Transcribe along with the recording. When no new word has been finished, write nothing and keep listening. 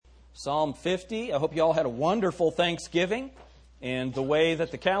Psalm 50. I hope you all had a wonderful Thanksgiving and the way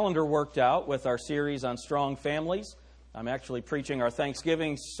that the calendar worked out with our series on strong families. I'm actually preaching our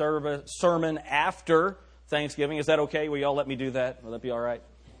Thanksgiving sermon after Thanksgiving. Is that okay? Will you all let me do that? Will that be all right?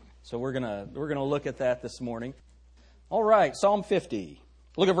 So we're gonna look at that this morning. All right, Psalm 50.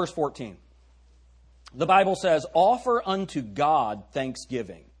 Look at verse 14. The Bible says, "Offer unto God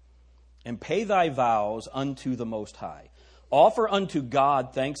thanksgiving, and pay thy vows unto the Most High." Offer unto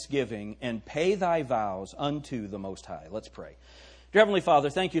God thanksgiving, and pay thy vows unto the Most High. Let's pray. Dear Heavenly Father,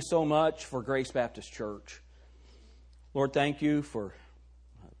 thank you so much for Grace Baptist Church. Lord, thank you for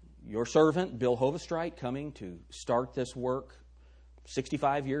your servant, Bill Hovestrite, coming to start this work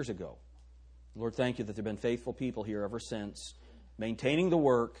 65 years ago. Lord, thank you that there have been faithful people here ever since, maintaining the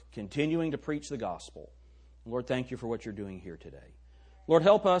work, continuing to preach the gospel. Lord, thank you for what you're doing here today. Lord,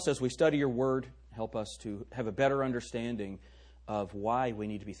 help us as we study your word. Help us to have a better understanding of why we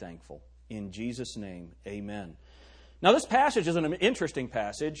need to be thankful. In Jesus' name, amen. Now, this passage is an interesting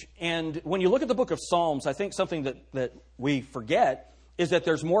passage, and when you look at the book of Psalms, I think something that we forget is that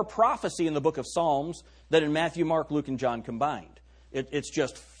there's more prophecy in the book of Psalms than in Matthew, Mark, Luke, and John combined. It's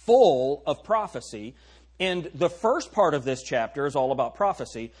just full of prophecy, and the first part of this chapter is all about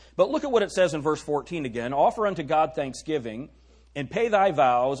prophecy. But look at what it says in verse 14 again. "Offer unto God thanksgiving, and pay thy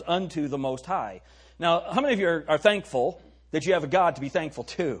vows unto the Most High." Now, how many of you are thankful that you have a God to be thankful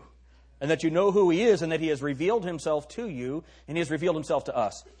to, and that you know who He is, and that He has revealed Himself to you, and He has revealed Himself to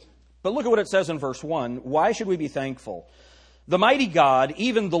us? But look at what it says in verse 1. Why should we be thankful? "The mighty God,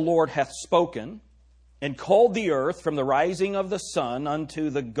 even the Lord, hath spoken, and called the earth from the rising of the sun unto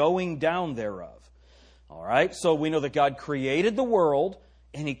the going down thereof." All right, so we know that God created the world,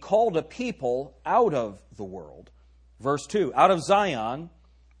 and He called a people out of the world. Verse 2, "Out of Zion,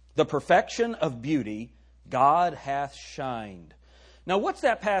 the perfection of beauty, God hath shined." Now, what's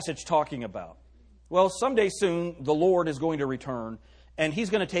that passage talking about? Well, someday soon, the Lord is going to return, and He's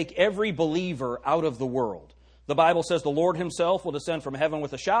going to take every believer out of the world. The Bible says the Lord Himself will descend from heaven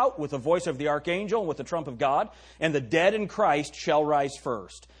with a shout, with the voice of the archangel, and with the trump of God, and the dead in Christ shall rise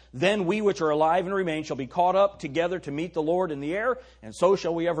first. Then we which are alive and remain shall be caught up together to meet the Lord in the air, and so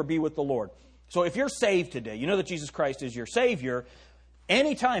shall we ever be with the Lord. So if you're saved today, you know that Jesus Christ is your Savior.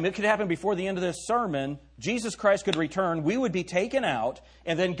 Anytime, it could happen before the end of this sermon, Jesus Christ could return, we would be taken out,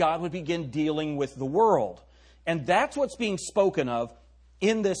 and then God would begin dealing with the world. And that's what's being spoken of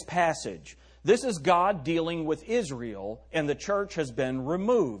in this passage. This is God dealing with Israel, and the church has been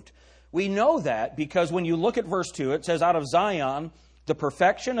removed. We know that because when you look at verse 2, it says, "Out of Zion, the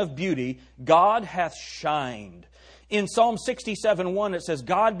perfection of beauty, God hath shined." In Psalm 67:1, it says,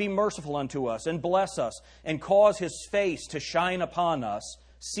 "God be merciful unto us, and bless us, and cause His face to shine upon us."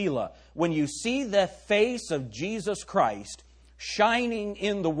 Selah. When you see the face of Jesus Christ shining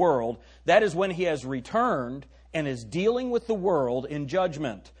in the world, that is when He has returned and is dealing with the world in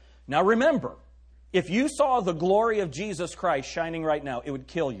judgment. Now remember, if you saw the glory of Jesus Christ shining right now, it would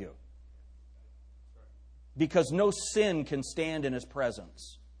kill you. Because no sin can stand in His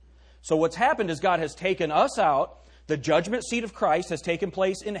presence. So what's happened is God has taken us out. The judgment seat of Christ has taken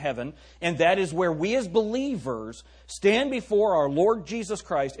place in heaven, and that is where we as believers stand before our Lord Jesus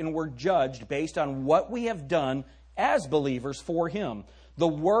Christ, and we're judged based on what we have done as believers for Him, the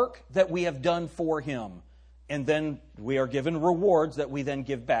work that we have done for Him. And then we are given rewards that we then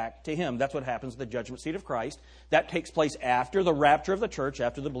give back to Him. That's what happens at the judgment seat of Christ. That takes place after the rapture of the church,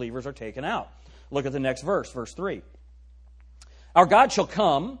 after the believers are taken out. Look at the next verse, verse 3. "Our God shall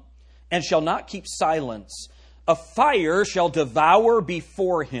come, and shall not keep silence. A fire shall devour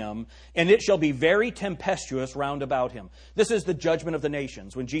before Him, and it shall be very tempestuous round about Him." This is the judgment of the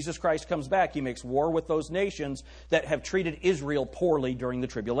nations. When Jesus Christ comes back, He makes war with those nations that have treated Israel poorly during the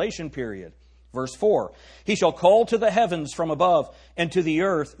tribulation period. Verse 4, "He shall call to the heavens from above, and to the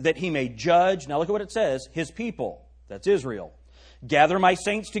earth, that He may judge," now look at what it says, "His people," that's Israel. "Gather my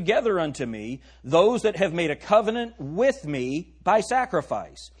saints together unto me, those that have made a covenant with me by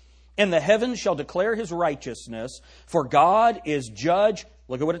sacrifice. And the heavens shall declare His righteousness, for God is judge,"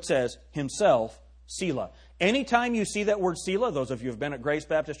 look at what it says, "Himself, Selah." Anytime you see that word Selah, those of you who have been at Grace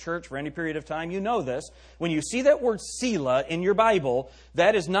Baptist Church for any period of time, you know this. When you see that word Selah in your Bible,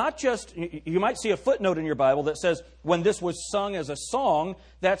 that is not just, you might see a footnote in your Bible that says, when this was sung as a song,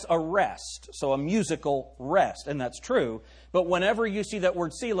 that's a rest. So a musical rest, and that's true. But whenever you see that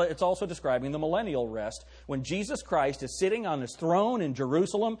word Selah, it's also describing the millennial rest, when Jesus Christ is sitting on His throne in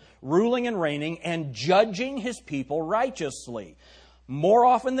Jerusalem, ruling and reigning, and judging His people righteously. More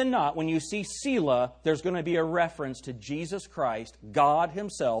often than not, when you see Selah, there's going to be a reference to Jesus Christ, God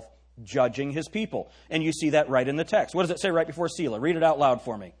Himself, judging His people. And you see that right in the text. What does it say right before Selah? Read it out loud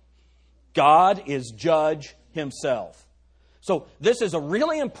for me. God is judge himself. So this is a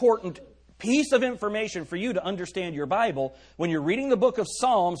really important piece of information for you to understand your Bible. When you're reading the book of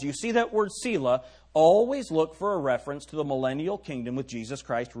Psalms, you see that word Selah. Always look for a reference to the millennial kingdom with Jesus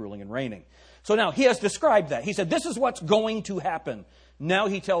Christ ruling and reigning. So now he has described that. He said, this is what's going to happen. Now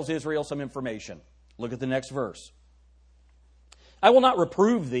he tells Israel some information. Look at the next verse. I will not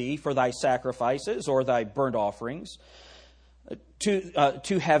reprove thee for thy sacrifices or thy burnt offerings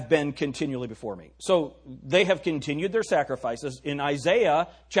to have been continually before me. So they have continued their sacrifices. In Isaiah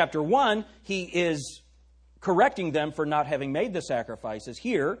chapter 1, he is correcting them for not having made the sacrifices.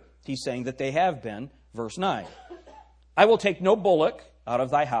 Here, he's saying that they have been. Verse 9. I will take no bullock out of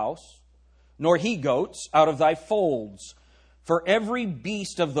thy house, nor he-goats out of thy folds. For every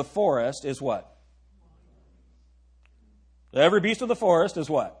beast of the forest is what? Every beast of the forest is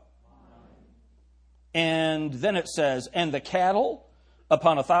what? And then it says, and the cattle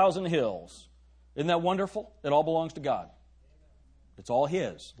upon 1,000 hills. Isn't that wonderful? It all belongs to God. It's all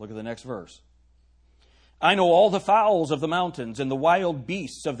His. Look at the next verse. I know all the fowls of the mountains and the wild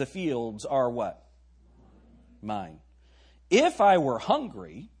beasts of the fields are what? Mine. If I were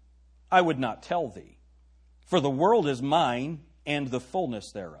hungry, I would not tell thee, for the world is mine and the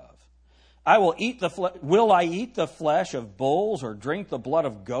fullness thereof. Will I eat the flesh of bulls or drink the blood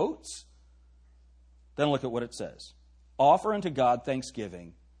of goats? Then look at what it says. Offer unto God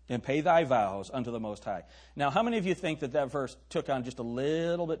thanksgiving and pay thy vows unto the Most High. Now, how many of you think that verse took on just a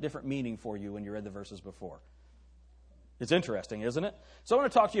little bit different meaning for you when you read the verses before? It's interesting, isn't it? So I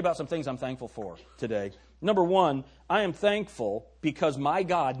want to talk to you about some things I'm thankful for today. Number one, I am thankful because my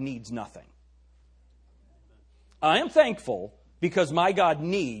God needs nothing. I am thankful because my God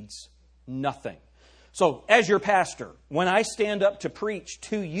needs nothing. So, as your pastor, when I stand up to preach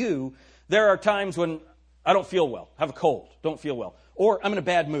to you, there are times when I don't feel well, have a cold, don't feel well, or I'm in a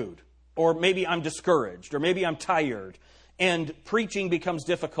bad mood, or maybe I'm discouraged, or maybe I'm tired, and preaching becomes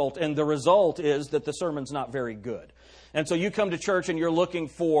difficult, and the result is that the sermon's not very good. And so you come to church and you're looking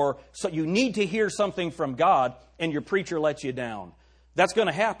for, so you need to hear something from God, and your preacher lets you down. That's going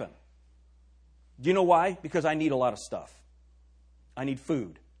to happen. Do you know why? Because I need a lot of stuff. I need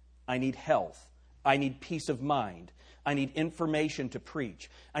food. I need health. I need peace of mind. I need information to preach.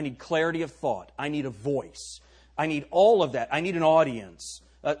 I need clarity of thought. I need a voice. I need all of that. I need an audience.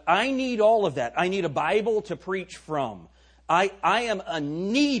 I need all of that. I need a Bible to preach from. I am a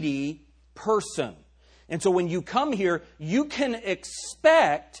needy person. And so when you come here, you can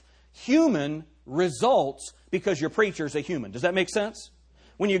expect human results because your preacher's a human. Does that make sense?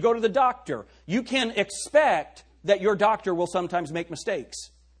 When you go to the doctor, you can expect that your doctor will sometimes make mistakes.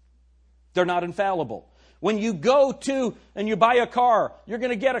 They're not infallible. When you go to and you buy a car, you're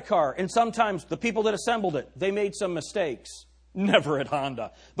going to get a car. And sometimes the people that assembled it, they made some mistakes. Never at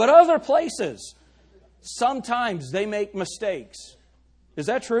Honda. But other places, sometimes they make mistakes. Is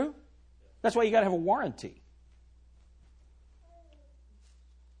that true? That's why you got to have a warranty.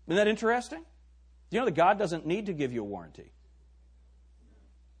 Isn't that interesting? Do you know that God doesn't need to give you a warranty?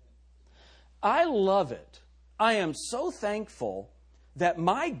 I love it. I am so thankful that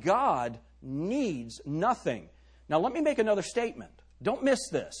my God needs nothing. Now, let me make another statement. Don't miss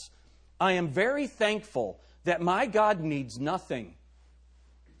this. I am very thankful that my God needs nothing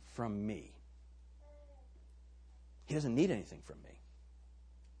from me. He doesn't need anything from me.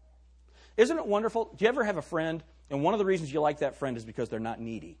 Isn't it wonderful? Do you ever have a friend, and one of the reasons you like that friend is because they're not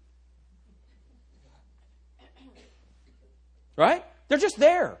needy? Right? They're just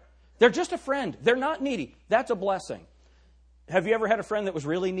there. They're just a friend. They're not needy. That's a blessing. Have you ever had a friend that was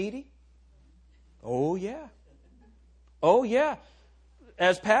really needy? Oh, yeah. Oh, yeah.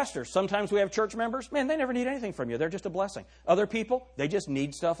 As pastors, sometimes we have church members, man, they never need anything from you. They're just a blessing. Other people, they just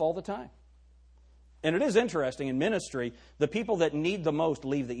need stuff all the time. And it is interesting in ministry, the people that need the most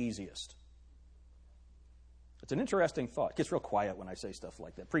leave the easiest. It's an interesting thought. It gets real quiet when I say stuff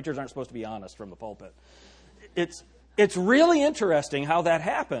like that. Preachers aren't supposed to be honest from the pulpit. It's really interesting how that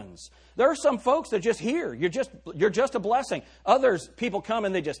happens. There are some folks that just hear. You're just a blessing. Others, people come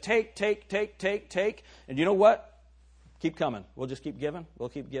and they just take. And you know what? Keep coming. We'll just keep giving. We'll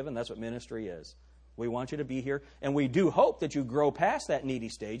keep giving. That's what ministry is. We want you to be here. And we do hope that you grow past that needy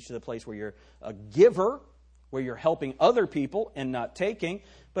stage to the place where you're a giver, where you're helping other people and not taking.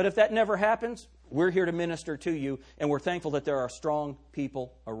 But if that never happens, we're here to minister to you. And we're thankful that there are strong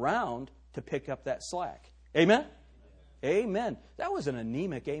people around to pick up that slack. Amen? Amen. That was an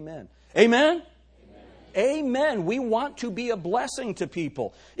anemic amen. Amen? Amen. We want to be a blessing to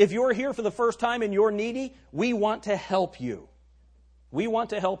people. If you're here for the first time and you're needy, we want to help you. We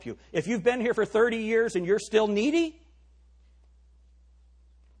want to help you. If you've been here for 30 years and you're still needy,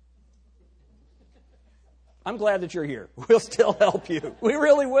 I'm glad that you're here. We'll still help you. We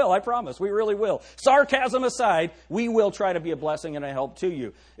really will, I promise. We really will. Sarcasm aside, we will try to be a blessing and a help to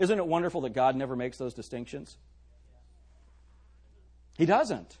you. Isn't it wonderful that God never makes those distinctions? He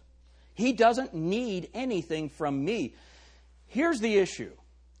doesn't. He doesn't need anything from me. Here's the issue.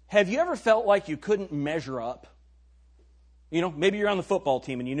 Have you ever felt like you couldn't measure up? Maybe you're on the football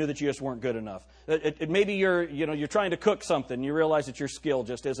team and you knew that you just weren't good enough. Maybe you're trying to cook something and you realize that your skill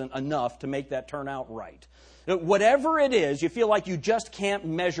just isn't enough to make that turn out right. Whatever it is, you feel like you just can't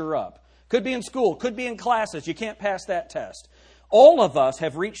measure up. Could be in school, could be in classes, you can't pass that test. All of us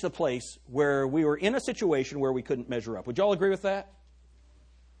have reached the place where we were in a situation where we couldn't measure up. Would you all agree with that?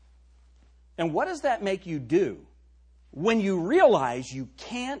 And what does that make you do? When you realize you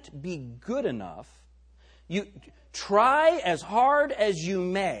can't be good enough, you try as hard as you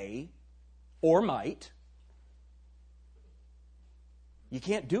may or might, you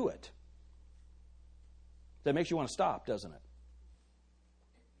can't do it. That makes you want to stop, doesn't it?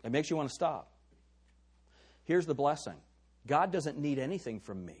 It makes you want to stop. Here's the blessing. God doesn't need anything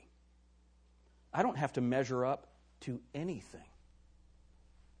from me. I don't have to measure up to anything.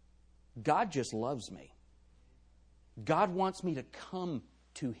 God just loves me. God wants me to come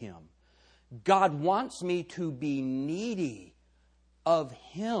to Him. God wants me to be needy of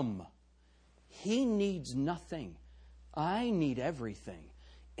Him. He needs nothing. I need everything.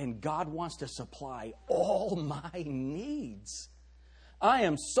 And God wants to supply all my needs. I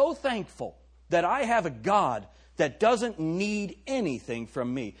am so thankful that I have a God that doesn't need anything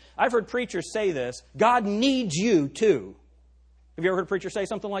from me. I've heard preachers say this, God needs you too. Have you ever heard a preacher say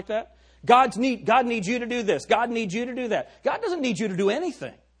something like that? God needs you to do this. God needs you to do that. God doesn't need you to do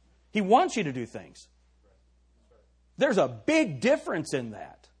anything. He wants you to do things. There's a big difference in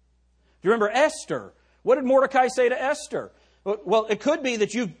that. Do you remember Esther? What did Mordecai say to Esther? Well, it could be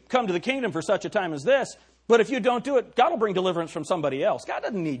that you've come to the kingdom for such a time as this, but if you don't do it, God will bring deliverance from somebody else. God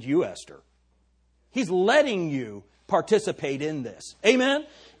doesn't need you, Esther. He's letting you participate in this. Amen?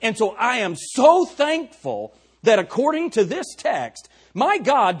 And so I am so thankful that according to this text, my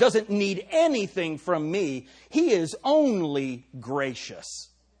God doesn't need anything from me. He is only gracious.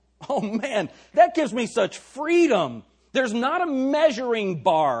 Oh man, that gives me such freedom. There's not a measuring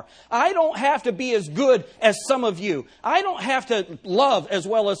bar. I don't have to be as good as some of you. I don't have to love as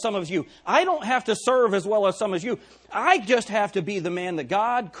well as some of you. I don't have to serve as well as some of you. I just have to be the man that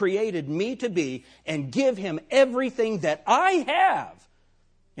God created me to be and give Him everything that I have.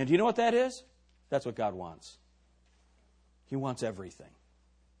 And do you know what that is? That's what God wants. He wants everything.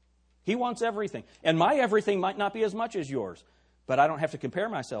 He wants everything. And my everything might not be as much as yours, but I don't have to compare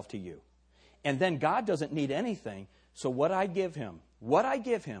myself to you. And then God doesn't need anything. So what I give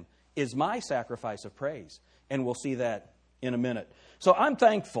Him is my sacrifice of praise. And we'll see that in a minute. So I'm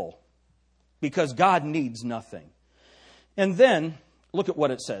thankful because God needs nothing. And then look at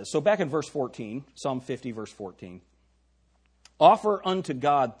what it says. So back in verse 14, Psalm 50, verse 14. Offer unto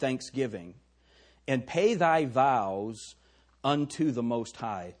God thanksgiving and pay thy vows unto the Most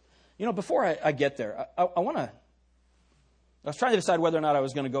High. Before I get there, I was trying to decide whether or not I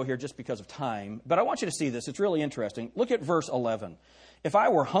was going to go here just because of time, but I want you to see this. It's really interesting. Look at verse 11. If I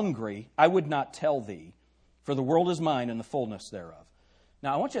were hungry, I would not tell thee, for the world is mine and the fullness thereof.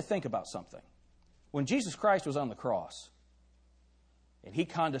 Now, I want you to think about something. When Jesus Christ was on the cross, and He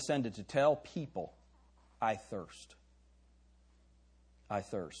condescended to tell people, I thirst. I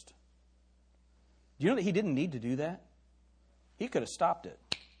thirst. Do you know that He didn't need to do that? He could have stopped it.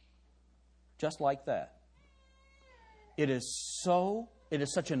 Just like that. It is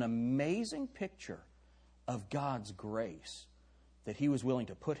such an amazing picture of God's grace that He was willing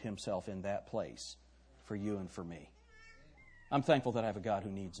to put Himself in that place for you and for me. I'm thankful that I have a God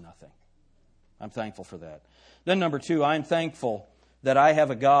who needs nothing. I'm thankful for that. Then number 2, I'm thankful that I have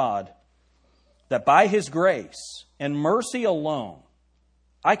a God that by His grace and mercy alone,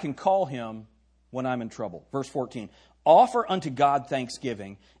 I can call Him when I'm in trouble. Verse 14, offer unto God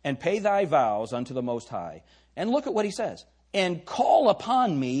thanksgiving and pay thy vows unto the Most High. And look at what he says. And call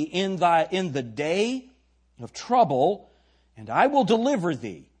upon me in the day of trouble, and I will deliver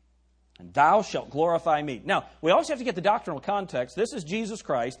thee, and thou shalt glorify me. Now, we always have to get the doctrinal context. This is Jesus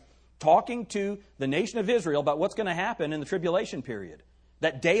Christ talking to the nation of Israel about what's going to happen in the tribulation period.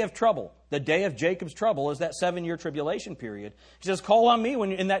 That day of trouble, the day of Jacob's trouble, is that 7-year tribulation period. He says, call on me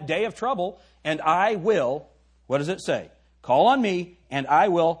when in that day of trouble, and I will, what does it say? Call on me, and I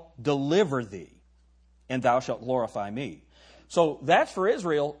will deliver thee, and thou shalt glorify me. So that's for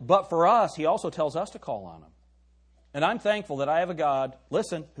Israel, but for us, He also tells us to call on Him. And I'm thankful that I have a God,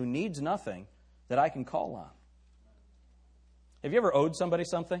 listen, who needs nothing, that I can call on. Have you ever owed somebody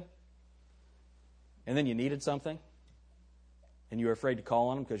something? and then you needed something, and you were afraid to call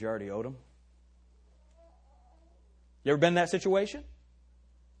on Him because you already owed Him? You ever been in that situation?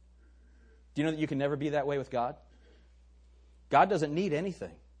 Do you know that you can never be that way with God? God doesn't need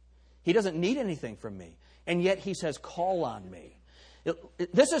anything. He doesn't need anything from me. And yet He says, call on me.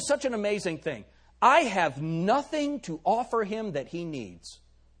 This is such an amazing thing. I have nothing to offer Him that He needs.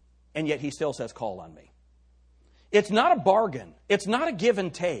 And yet He still says, call on me. It's not a bargain. It's not a give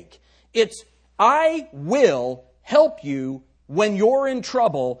and take. It's, I will help you when you're in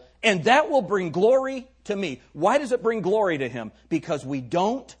trouble, and that will bring glory to me. Why does it bring glory to Him? Because we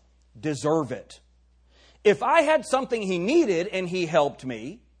don't deserve it. If I had something He needed and He helped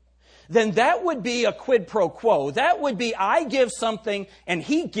me, then that would be a quid pro quo. That would be I give something and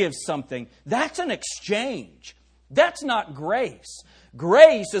He gives something. That's an exchange. That's not grace.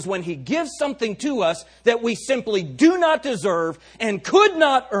 Grace is when He gives something to us that we simply do not deserve and could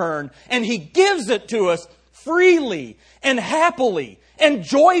not earn, and He gives it to us freely and happily and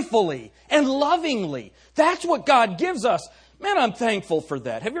joyfully and lovingly. That's what God gives us. Man, I'm thankful for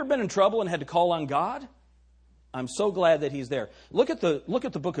that. Have you ever been in trouble and had to call on God? I'm so glad that He's there. Look at the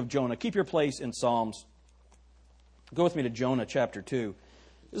book of Jonah. Keep your place in Psalms. Go with me to Jonah chapter 2.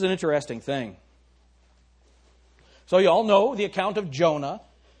 This is an interesting thing. So you all know the account of Jonah.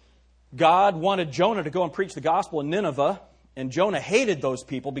 God wanted Jonah to go and preach the gospel in Nineveh, and Jonah hated those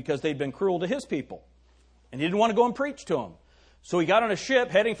people because they'd been cruel to his people. And he didn't want to go and preach to them. So he got on a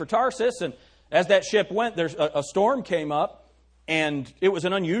ship heading for Tarsus, and as that ship went, there's a storm came up. And it was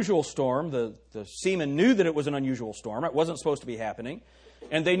an unusual storm. The seamen knew that it was an unusual storm. It wasn't supposed to be happening.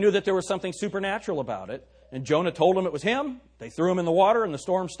 And they knew that there was something supernatural about it. And Jonah told them it was him. They threw him in the water and the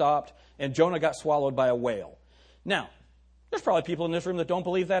storm stopped. And Jonah got swallowed by a whale. Now, there's probably people in this room that don't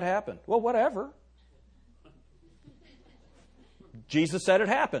believe that happened. Well, whatever. Jesus said it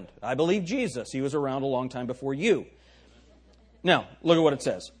happened. I believe Jesus. He was around a long time before you. Now, look at what it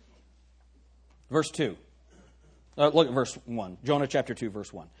says. Verse 2. Look at verse 1. Jonah chapter 2,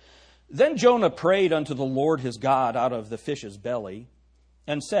 verse 1. Then Jonah prayed unto the Lord his God out of the fish's belly,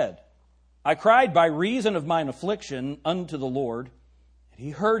 and said, I cried by reason of mine affliction unto the Lord, and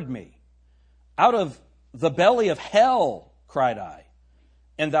He heard me. Out of the belly of hell cried I,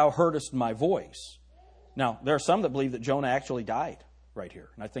 and thou heardest my voice. Now, there are some that believe that Jonah actually died right here,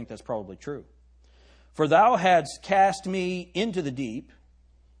 and I think that's probably true. For thou hadst cast me into the deep,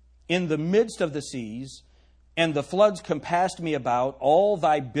 in the midst of the seas, and the floods compassed me about, all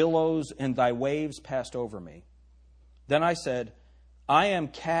thy billows and thy waves passed over me. Then I said, I am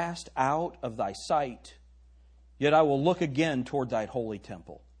cast out of thy sight, yet I will look again toward thy holy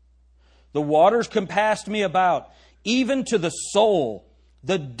temple. The waters compassed me about, even to the soul.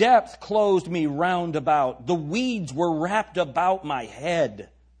 The depth closed me round about. The weeds were wrapped about my head.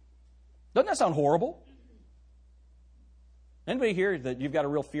 Doesn't that sound horrible? Anybody here that you've got a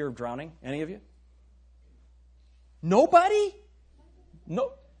real fear of drowning? Any of you? Nobody?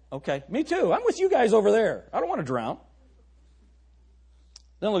 No. Okay, me too. I'm with you guys over there. I don't want to drown.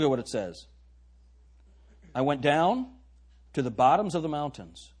 Then look at what it says. I went down to the bottoms of the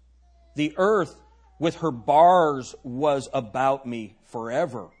mountains. The earth with her bars was about me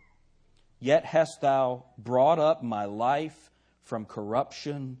forever. Yet hast thou brought up my life from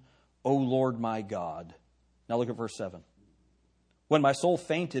corruption, O Lord my God. Now look at verse 7. When my soul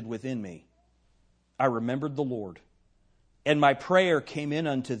fainted within me, I remembered the Lord, and my prayer came in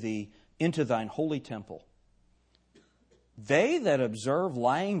unto thee into thine holy temple. They that observe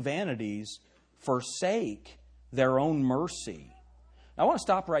lying vanities forsake their own mercy. Now, I want to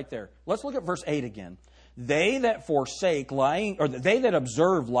stop right there. Let's look at verse 8 again. They that forsake lying, or they that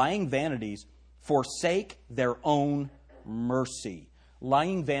observe lying vanities forsake their own mercy.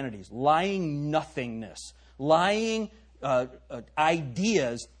 Lying vanities, lying nothingness, lying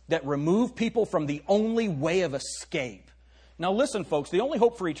ideas that remove people from the only way of escape. Now listen, folks, the only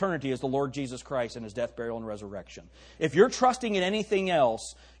hope for eternity is the Lord Jesus Christ and His death, burial, and resurrection. If you're trusting in anything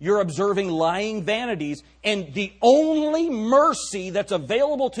else, you're observing lying vanities, and the only mercy that's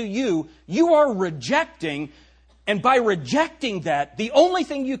available to you, you are rejecting. And by rejecting that, the only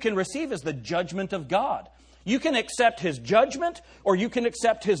thing you can receive is the judgment of God. You can accept His judgment, or you can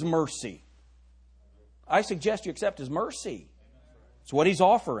accept His mercy. I suggest you accept His mercy. It's what He's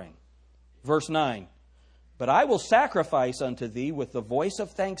offering. Verse 9. But I will sacrifice unto thee with the voice of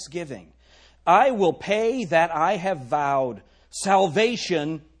thanksgiving. I will pay that I have vowed.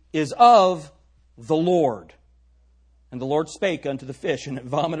 Salvation is of the Lord. And the Lord spake unto the fish, and it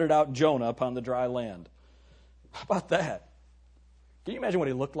vomited out Jonah upon the dry land. How about that? Can you imagine what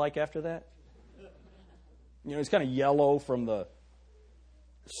he looked like after that? You know, he's kind of yellow from the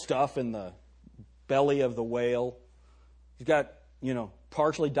stuff in the belly of the whale. He's got,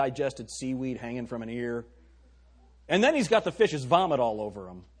 partially digested seaweed hanging from an ear. And then he's got the fish's vomit all over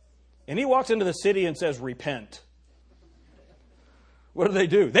him. And he walks into the city and says, repent. What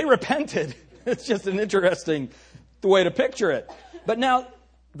do? They repented. It's just an interesting way to picture it. But now,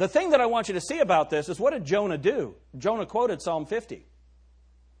 the thing that I want you to see about this is, what did Jonah do? Jonah quoted Psalm 50.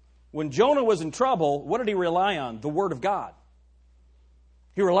 When Jonah was in trouble, what did he rely on? The Word of God.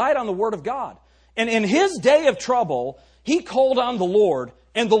 He relied on the Word of God. And in his day of trouble, he called on the Lord,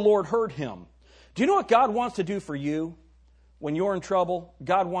 and the Lord heard him. Do you know what God wants to do for you when you're in trouble?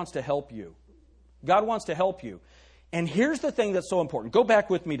 God wants to help you. God wants to help you. And here's the thing that's so important. Go back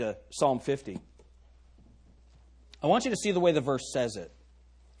with me to Psalm 50. I want you to see the way the verse says it.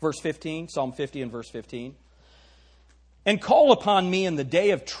 Verse 15, Psalm 50 and verse 15. And call upon me in the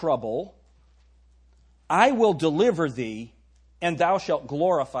day of trouble. I will deliver thee, and thou shalt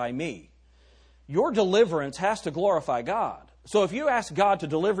glorify me. Your deliverance has to glorify God. So if you ask God to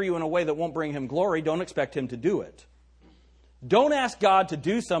deliver you in a way that won't bring Him glory, don't expect Him to do it. Don't ask God to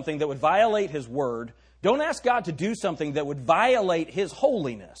do something that would violate His Word. Don't ask God to do something that would violate His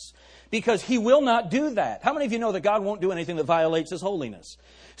holiness, because He will not do that. How many of you know that God won't do anything that violates His holiness?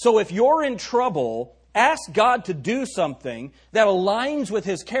 So if you're in trouble, ask God to do something that aligns with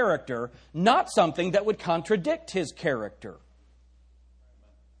His character, not something that would contradict His character.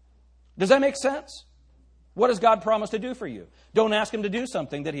 Does that make sense? What does God promise to do for you? Don't ask Him to do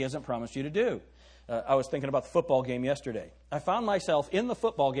something that He hasn't promised you to do. I was thinking about the football game yesterday. I found myself in the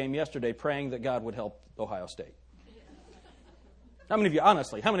football game yesterday praying that God would help Ohio State. How many of you,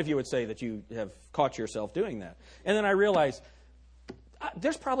 honestly, how many of you would say that you have caught yourself doing that? And then I realized,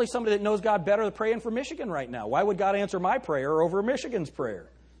 there's probably somebody that knows God better than praying for Michigan right now. Why would God answer my prayer over Michigan's prayer?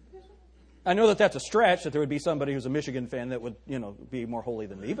 I know that that's a stretch, that there would be somebody who's a Michigan fan that would, be more holy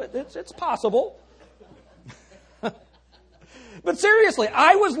than me, but it's possible. But seriously,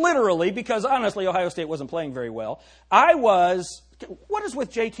 I was literally, because honestly, Ohio State wasn't playing very well, what is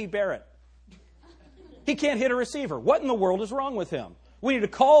with J.T. Barrett? He can't hit a receiver. What in the world is wrong with him? We need to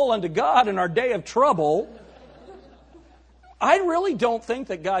call unto God in our day of trouble. I really don't think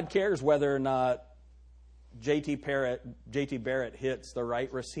that God cares whether or not J.T. Barrett hits the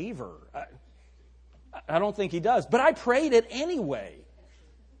right receiver. I don't think He does. But I prayed it anyway.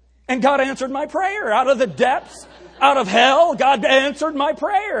 And God answered my prayer. Out of the depths, out of hell, God answered my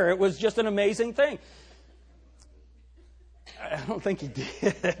prayer. It was just an amazing thing. I don't think He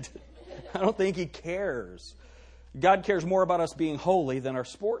did. I don't think He cares. God cares more about us being holy than our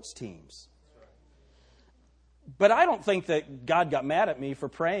sports teams. But I don't think that God got mad at me for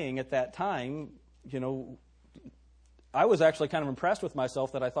praying at that time. I was actually kind of impressed with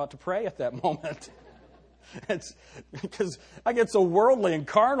myself that I thought to pray at that moment. It's because I get so worldly and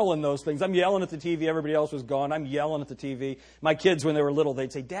carnal in those things. I'm yelling at the TV. Everybody else was gone. I'm yelling at the TV. My kids, when they were little,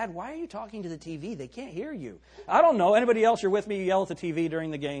 they'd say, Dad, why are you talking to the TV? They can't hear you. I don't know. Anybody else, you're with me, you yell at the TV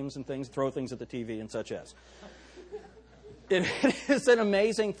during the games and things, throw things at the TV and such as. It is an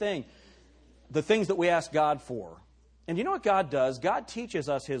amazing thing, the things that we ask God for. And you know what God does? God teaches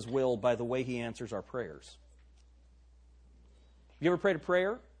us His will by the way He answers our prayers. You ever prayed a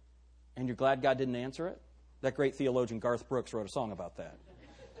prayer and you're glad God didn't answer it? That great theologian Garth Brooks wrote a song about that.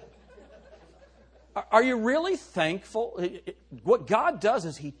 Are you really thankful? What God does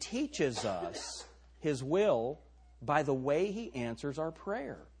is He teaches us His will by the way He answers our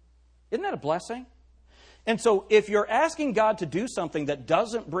prayer. Isn't that a blessing? And so if you're asking God to do something that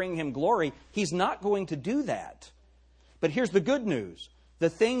doesn't bring Him glory, He's not going to do that. But here's the good news. The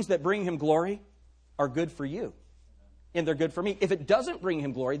things that bring Him glory are good for you. And they're good for me. If it doesn't bring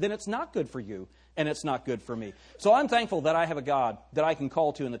Him glory, then it's not good for you, and it's not good for me. So I'm thankful that I have a God that I can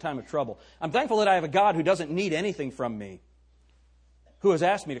call to in the time of trouble. I'm thankful that I have a God who doesn't need anything from me, who has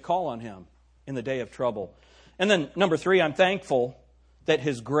asked me to call on Him in the day of trouble. And then, number 3, I'm thankful that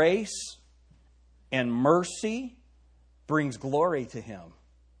His grace and mercy brings glory to Him.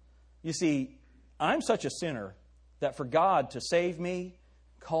 You see, I'm such a sinner that for God to save me,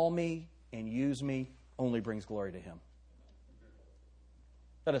 call me, and use me only brings glory to Him.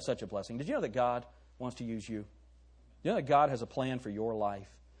 That is such a blessing. Did you know that God wants to use you? You know that God has a plan for your life?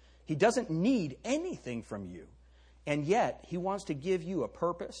 He doesn't need anything from you. And yet, He wants to give you a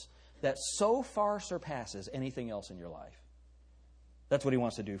purpose that so far surpasses anything else in your life. That's what He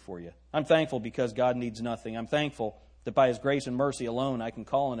wants to do for you. I'm thankful because God needs nothing. I'm thankful that by His grace and mercy alone, I can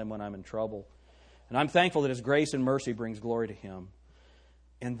call on Him when I'm in trouble. And I'm thankful that His grace and mercy brings glory to Him.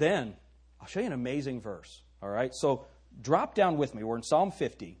 And then, I'll show you an amazing verse. All right? So, drop down with me. We're in Psalm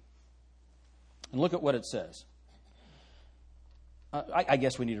 50. And look at what it says. I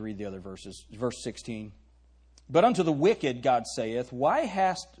guess we need to read the other verses. Verse 16. But unto the wicked God saith, what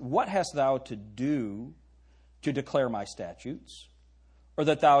hast thou to do to declare my statutes? Or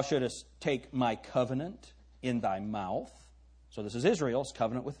that thou shouldest take my covenant in thy mouth? So this is Israel's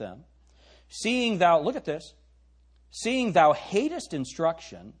covenant with them. Seeing thou, look at this, seeing thou hatest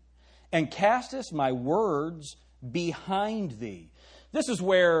instruction and castest my words behind thee. This is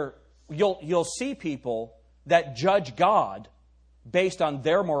where you'll see people that judge God based on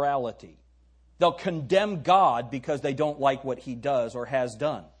their morality. They'll condemn God because they don't like what He does or has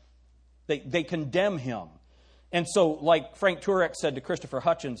done. They condemn Him. And so, like Frank Turek said to Christopher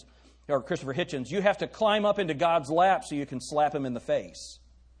Hitchens, you have to climb up into God's lap so you can slap Him in the face.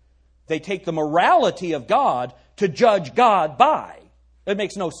 They take the morality of God to judge God by. It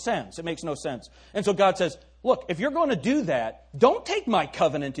makes no sense. It makes no sense. And so God says, look, if you're going to do that, don't take my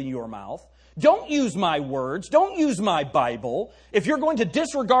covenant in your mouth. Don't use my words. Don't use my Bible. If you're going to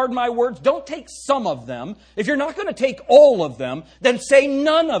disregard my words, don't take some of them. If you're not going to take all of them, then say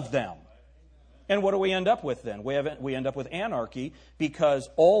none of them. And what do we end up with then? We end up with anarchy because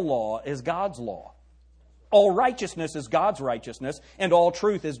all law is God's law. All righteousness is God's righteousness, and all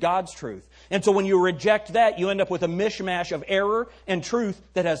truth is God's truth. And so when you reject that, you end up with a mishmash of error and truth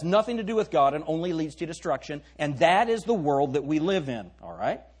that has nothing to do with God and only leads to destruction. And that is the world that we live in. All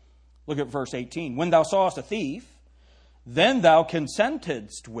right? Look at verse 18. When thou sawest a thief, then thou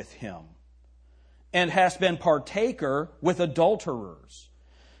consentedst with him, and hast been partaker with adulterers.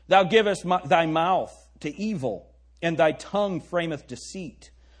 Thou givest thy mouth to evil, and thy tongue frameth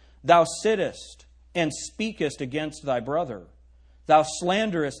deceit. Thou sittest and speakest against thy brother. Thou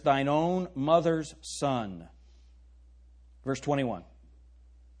slanderest thine own mother's son. Verse 21.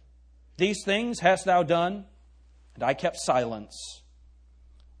 These things hast thou done, and I kept silence.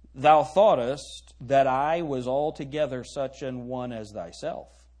 Thou thoughtest that I was altogether such an one as thyself.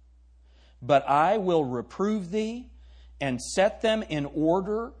 But I will reprove thee, and set them in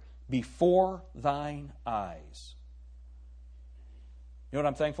order before thine eyes. You know what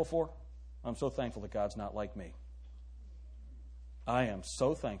I'm thankful for? I'm so thankful that God's not like me. I am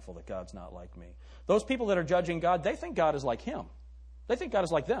so thankful that God's not like me. Those people that are judging God, they think God is like him. They think God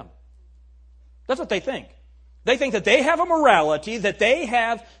is like them. That's what they think. They think that they have a morality, that they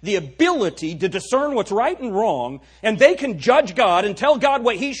have the ability to discern what's right and wrong, and they can judge God and tell God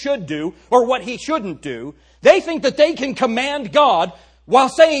what He should do or what He shouldn't do. They think that they can command God while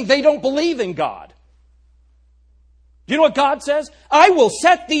saying they don't believe in God. Do you know what God says? I will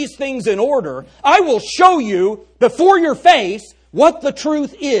set these things in order. I will show you before your face what the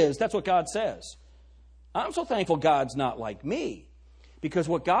truth is. That's what God says. I'm so thankful God's not like me, because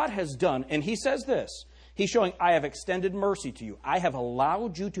what God has done, and He says this, He's showing, I have extended mercy to you. I have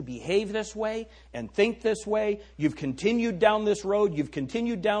allowed you to behave this way and think this way. You've continued down this road. You've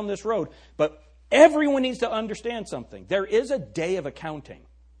continued down this road. But everyone needs to understand something. There is a day of accounting.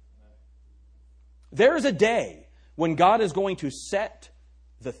 There is a day when God is going to set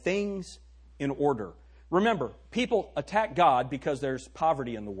the things in order. Remember, people attack God because there's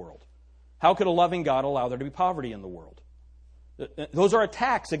poverty in the world. How could a loving God allow there to be poverty in the world? Those are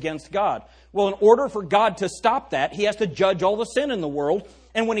attacks against God. Well, in order for God to stop that, He has to judge all the sin in the world.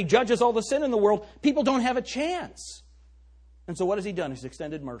 And when He judges all the sin in the world, people don't have a chance. And so what has He done? He's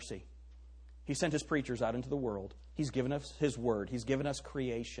extended mercy. He sent His preachers out into the world. He's given us His Word. He's given us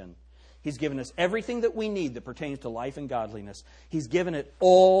creation. He's given us everything that we need that pertains to life and godliness. He's given it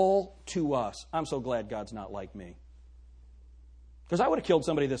all to us. I'm so glad God's not like me, because I would have killed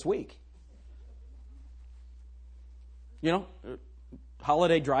somebody this week. You know,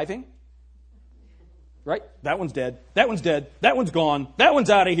 holiday driving, right? That one's dead. That one's dead. That one's gone. That one's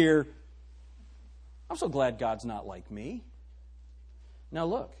out of here. I'm so glad God's not like me. Now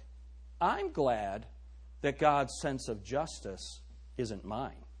look, I'm glad that God's sense of justice isn't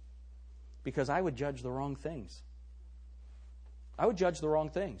mine, because I would judge the wrong things. I would judge the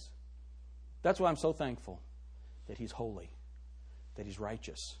wrong things. That's why I'm so thankful that He's holy, that He's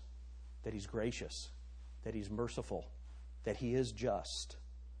righteous, that He's gracious, that He's merciful, that He is just.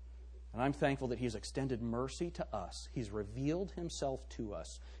 And I'm thankful that He's extended mercy to us. He's revealed Himself to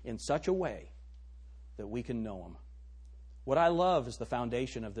us in such a way that we can know Him. What I love is the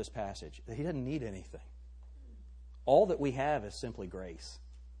foundation of this passage, that He doesn't need anything. All that we have is simply grace.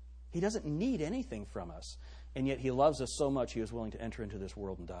 He doesn't need anything from us. And yet He loves us so much He was willing to enter into this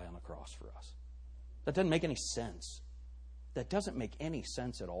world and die on the cross for us. That doesn't make any sense. That doesn't make any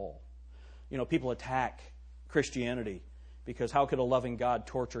sense at all. You know, people attack Christianity because how could a loving God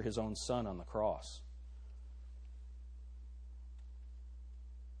torture His own Son on the cross?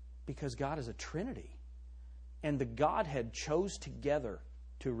 Because God is a Trinity. and the Godhead chose together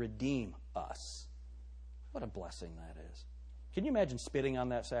to redeem us. What a blessing that is. Can you imagine spitting on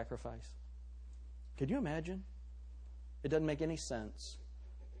that sacrifice? Could you imagine? It doesn't make any sense.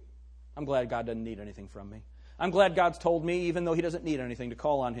 I'm glad God doesn't need anything from me. I'm glad God's told me, even though He doesn't need anything, to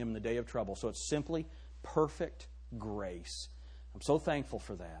call on Him in the day of trouble. So it's simply perfect grace. I'm so thankful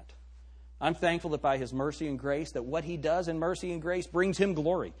for that. I'm thankful that by His mercy and grace, that what He does in mercy and grace brings Him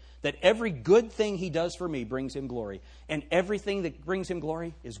glory. That every good thing He does for me brings Him glory. And everything that brings Him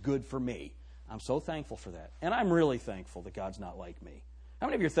glory is good for me. I'm so thankful for that. And I'm really thankful that God's not like me. How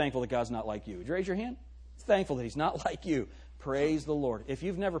many of you are thankful that God's not like you? Would you raise your hand? Thankful that He's not like you. Praise the Lord. If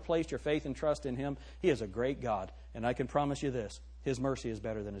you've never placed your faith and trust in Him, He is a great God. And I can promise you this, His mercy is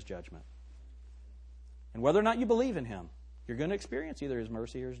better than His judgment. And whether or not you believe in Him, you're going to experience either His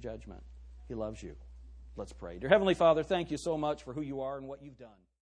mercy or His judgment. He loves you. Let's pray. Dear Heavenly Father, thank you so much for who you are and what you've done.